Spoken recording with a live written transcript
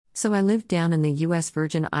So I lived down in the US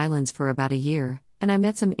Virgin Islands for about a year, and I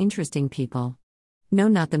met some interesting people. No,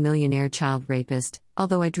 not the millionaire child rapist,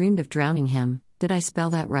 although I dreamed of drowning him. Did I spell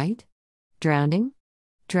that right? Drowning?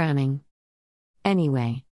 Drowning.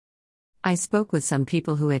 Anyway. I spoke with some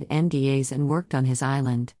people who had NDAs and worked on his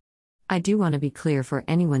island. I do want to be clear for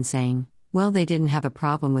anyone saying, well, they didn't have a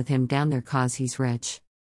problem with him down there 'cause he's rich.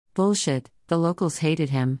 Bullshit, the locals hated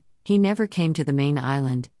him. He never came to the main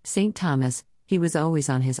island, St. Thomas, he was always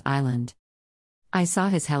on his island. I saw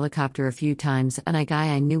his helicopter a few times and a guy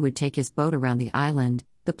I knew would take his boat around the island.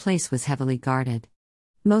 The place was heavily guarded.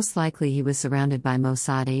 Most likely he was surrounded by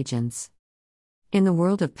Mossad agents. In the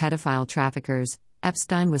world of pedophile traffickers,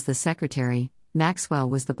 Epstein was the secretary, Maxwell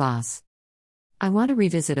was the boss. I want to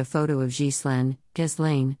revisit a photo of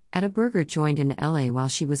Ghislaine at a burger joint in LA while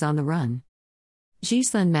she was on the run.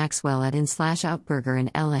 Ghislaine Maxwell at In/Out Burger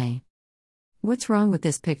in LA. What's wrong with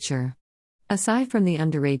this picture? Aside from the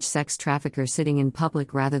underage sex trafficker sitting in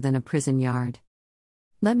public rather than a prison yard.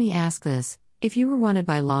 Let me ask this, if you were wanted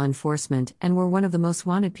by law enforcement and were one of the most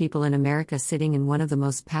wanted people in America sitting in one of the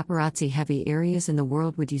most paparazzi-heavy areas in the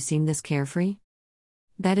world, would you seem this carefree?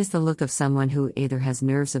 That is the look of someone who either has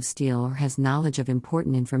nerves of steel or has knowledge of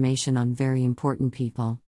important information on very important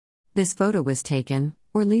people. This photo was taken,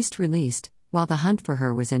 or least released, while the hunt for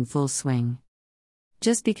her was in full swing.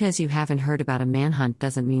 Just because you haven't heard about a manhunt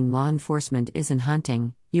doesn't mean law enforcement isn't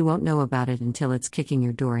hunting. You won't know about it until it's kicking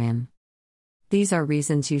your door in. These are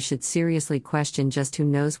reasons you should seriously question just who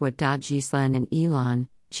knows what. Ghislaine and Elon,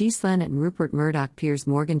 Ghislaine and Rupert Murdoch, Piers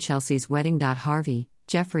Morgan, Chelsea's wedding. Harvey,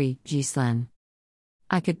 Jeffrey, Ghislaine.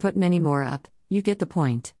 I could put many more up, you get the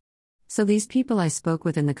point. So these people I spoke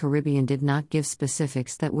with in the Caribbean did not give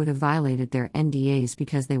specifics that would have violated their NDAs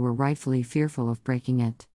because they were rightfully fearful of breaking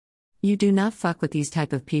it. You do not fuck with these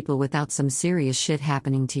type of people without some serious shit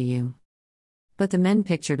happening to you. But the men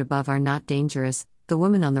pictured above are not dangerous, the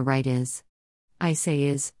woman on the right is. I say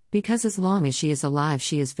is, because as long as she is alive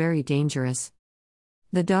she is very dangerous.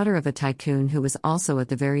 The daughter of a tycoon who was also at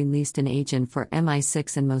the very least an agent for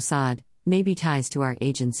MI6 and Mossad, maybe ties to our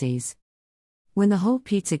agencies. When the whole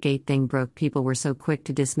Pizzagate thing broke, people were so quick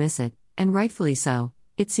to dismiss it, and rightfully so.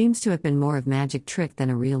 It seems to have been more of a magic trick than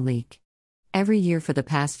a real leak. Every year for the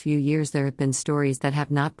past few years there have been stories that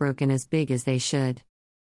have not broken as big as they should.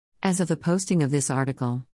 As of the posting of this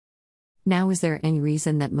article. Now, is there any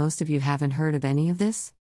reason that most of you haven't heard of any of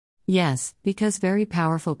this? Yes, because very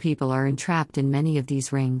powerful people are entrapped in many of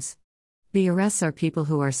these rings. The arrests are people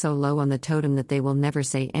who are so low on the totem that they will never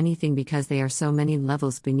say anything because they are so many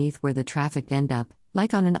levels beneath where the trafficked end up,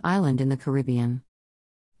 like on an island in the Caribbean.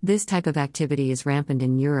 This type of activity is rampant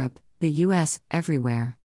in Europe, the US,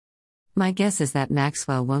 everywhere. My guess is that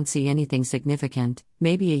Maxwell won't see anything significant,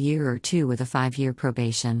 maybe a year or two with a 5-year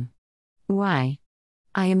probation. Why?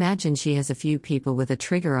 I imagine she has a few people with a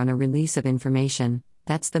trigger on a release of information.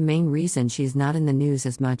 That's the main reason she's not in the news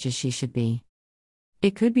as much as she should be.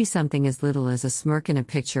 It could be something as little as a smirk in a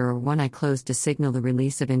picture or one eye closed to signal the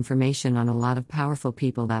release of information on a lot of powerful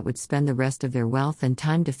people that would spend the rest of their wealth and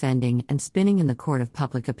time defending and spinning in the court of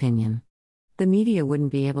public opinion. The media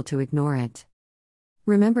wouldn't be able to ignore it.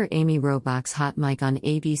 Remember Amy Robach's hot mic on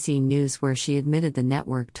ABC News where she admitted the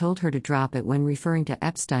network told her to drop it when referring to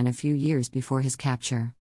Epstein a few years before his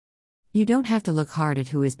capture? You don't have to look hard at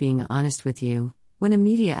who is being honest with you. When a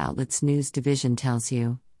media outlet's news division tells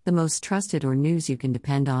you the most trusted or news you can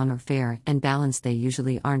depend on are fair and balanced, they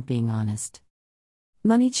usually aren't being honest.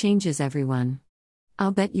 Money changes everyone.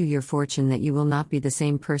 I'll bet you your fortune that you will not be the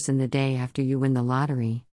same person the day after you win the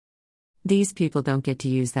lottery. These people don't get to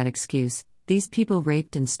use that excuse. These people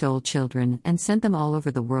raped and stole children and sent them all over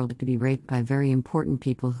the world to be raped by very important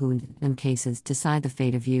people who, in some cases, decide the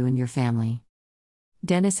fate of you and your family.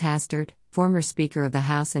 Dennis Hastert, former Speaker of the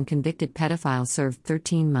House and convicted pedophile, served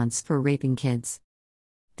 13 months for raping kids.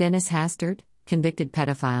 Dennis Hastert, convicted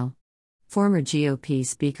pedophile. Former GOP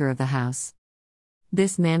Speaker of the House.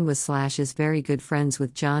 This man was / very good friends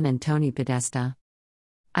with John and Tony Podesta.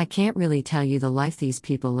 I can't really tell you the life these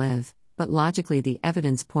people live, but logically the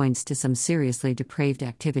evidence points to some seriously depraved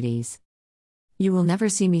activities. You will never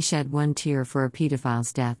see me shed one tear for a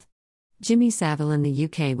pedophile's death. Jimmy Savile in the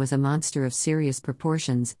UK was a monster of serious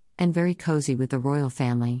proportions, and very cozy with the royal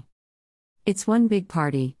family. It's one big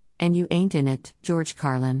party, and you ain't in it, George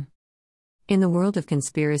Carlin. In the world of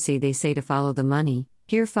conspiracy they say to follow the money,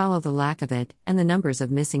 here follow the lack of it, and the numbers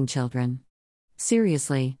of missing children.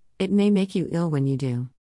 Seriously, it may make you ill when you do.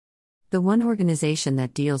 The one organization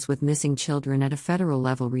that deals with missing children at a federal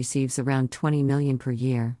level receives around $20 million per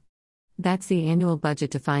year. That's the annual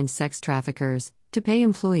budget to find sex traffickers, to pay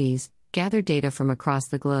employees, gather data from across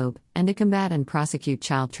the globe, and to combat and prosecute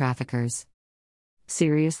child traffickers.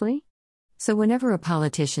 Seriously? So whenever a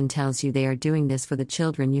politician tells you they are doing this for the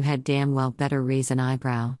children, you had damn well better raise an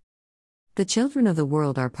eyebrow. The children of the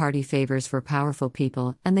world are party favors for powerful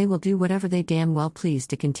people, and they will do whatever they damn well please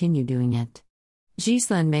to continue doing it.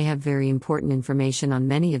 Ghislaine may have very important information on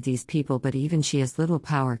many of these people, but even she has little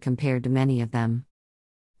power compared to many of them.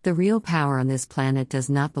 The real power on this planet does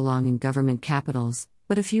not belong in government capitals,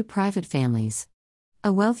 but a few private families.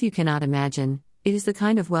 A wealth you cannot imagine, it is the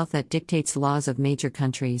kind of wealth that dictates laws of major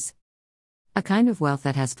countries. A kind of wealth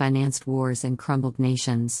that has financed wars and crumbled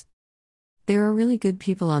nations. There are really good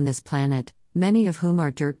people on this planet, many of whom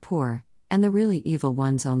are dirt poor, and the really evil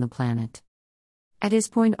ones own the planet. At his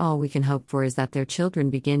point, all we can hope for is that their children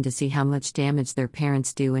begin to see how much damage their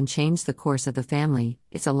parents do and change the course of the family.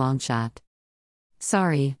 It's a long shot.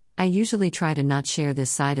 Sorry, I usually try to not share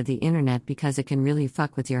this side of the internet because it can really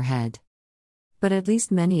fuck with your head. But at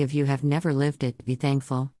least many of you have never lived it, be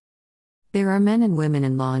thankful. There are men and women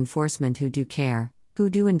in law enforcement who do care,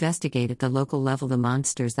 who do investigate at the local level the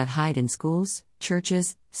monsters that hide in schools,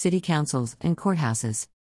 churches, city councils, and courthouses.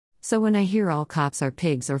 So when I hear all cops are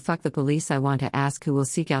pigs or fuck the police, I want to ask who will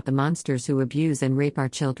seek out the monsters who abuse and rape our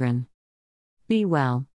children. Be well.